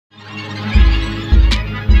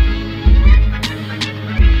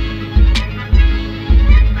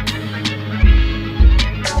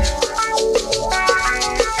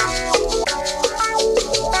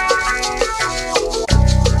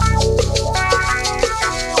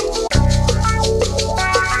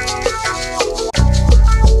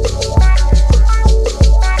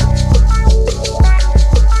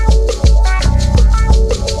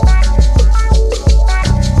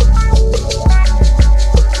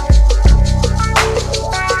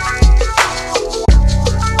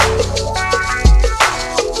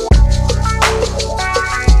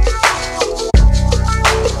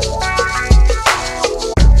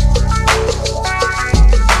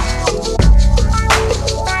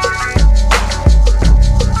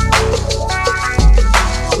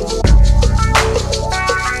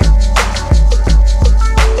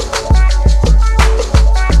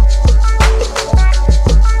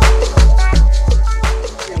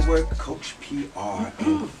Network, Coach PR,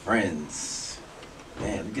 and friends.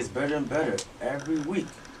 Man, it gets better and better every week.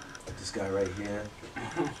 This guy right here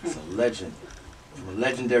is a legend from a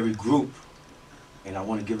legendary group, and I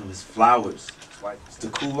want to give him his flowers. It's the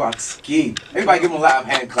Kool. Everybody give him a loud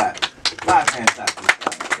hand clap. Loud hand clap for this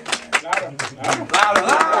guy right here, man. Louder,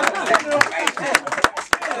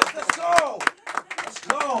 Let's go. Let's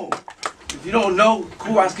go. If you don't know,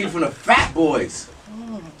 Kool from the Fat Boys.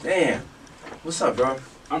 Damn. What's up, bro?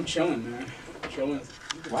 I'm chilling, man. Chilling.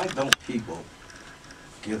 Why don't people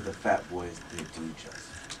give the Fat Boys their due justice?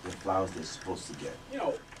 The flowers they're supposed to get? You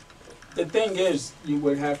know, the thing is, you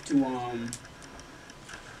would have to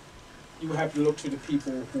look to the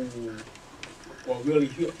people who are really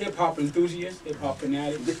hip-hop enthusiasts, hip-hop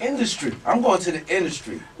fanatics. The industry. I'm going to the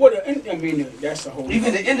industry. Well, I mean, that's the whole...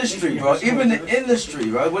 Even the industry, bro. Even the industry,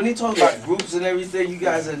 bro. When they talk about groups and everything, you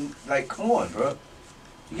guys are like, come on, bro.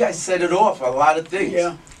 You guys set it off for a lot of things.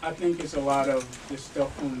 Yeah, I think it's a lot of this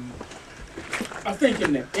stuff from... I think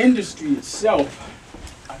in the industry itself,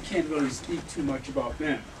 I can't really speak too much about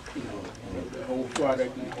them. You know, the whole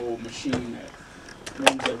product and the whole machine that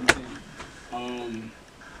runs everything.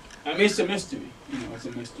 I mean, it's a mystery. You know, it's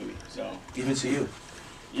a mystery. So even to you.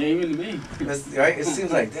 Yeah, even to me. Right? It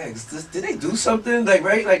seems like, dang, did they do something? Like,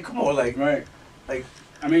 right? Like, come on, like, right? Like,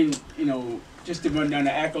 I mean, you know, just to run down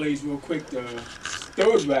the accolades real quick. The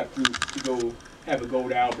third rap group to go have a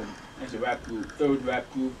gold album as a rap group. Third rap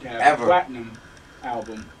group to have a platinum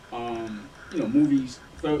album. You know, movies.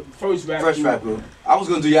 First rap group. I was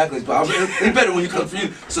gonna do your accolades, but it's better when you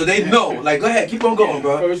confuse, so they know. Like, go ahead, keep on going,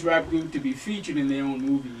 bro. First rap group to be featured in their own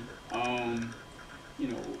movie. You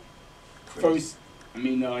know, first. I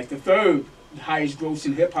mean, like the third highest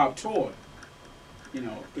grossing hip hop tour. You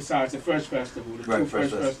know, besides the Fresh Festival, the two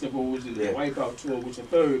Fresh Festivals and the Wipeout tour, which is the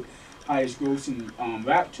third highest grossing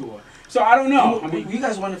rap tour. So I don't know. I mean, you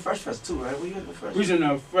guys won the Fresh Fest too, right? Were you at the Fresh? We was in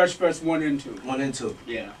the Fresh Fest 1 and 2. 1 and 2.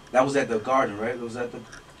 Yeah. That was at the Garden, right? It was at the.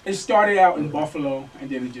 It started out in Buffalo, and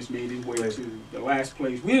then it just made its way to the last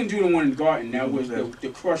place. We didn't do the one in the Garden. That was the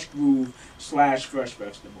Crush Groove / Fresh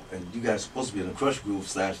Festival. And you guys supposed to be in the Crush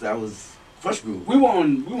Groove / that was Crush Groove. We were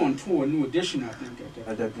on tour, New Edition, I think,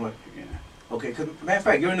 at that point. Yeah. Okay, cause matter of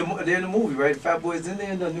fact, they're in the movie, right? The Fat Boys, in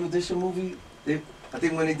there in the New Edition movie? I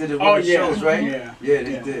think when they did the shows, right? Yeah. Yeah,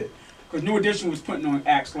 they did. Because New Edition was putting on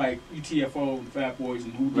acts like UTFO and Fat Boys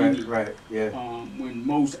and Houdini. Right, yeah. When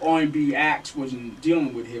most R&B acts wasn't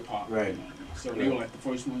dealing with hip hop. Right. You know? So they were like the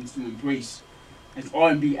first ones to embrace, as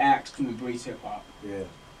R&B acts to embrace hip hop. Yeah.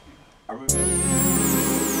 I remember.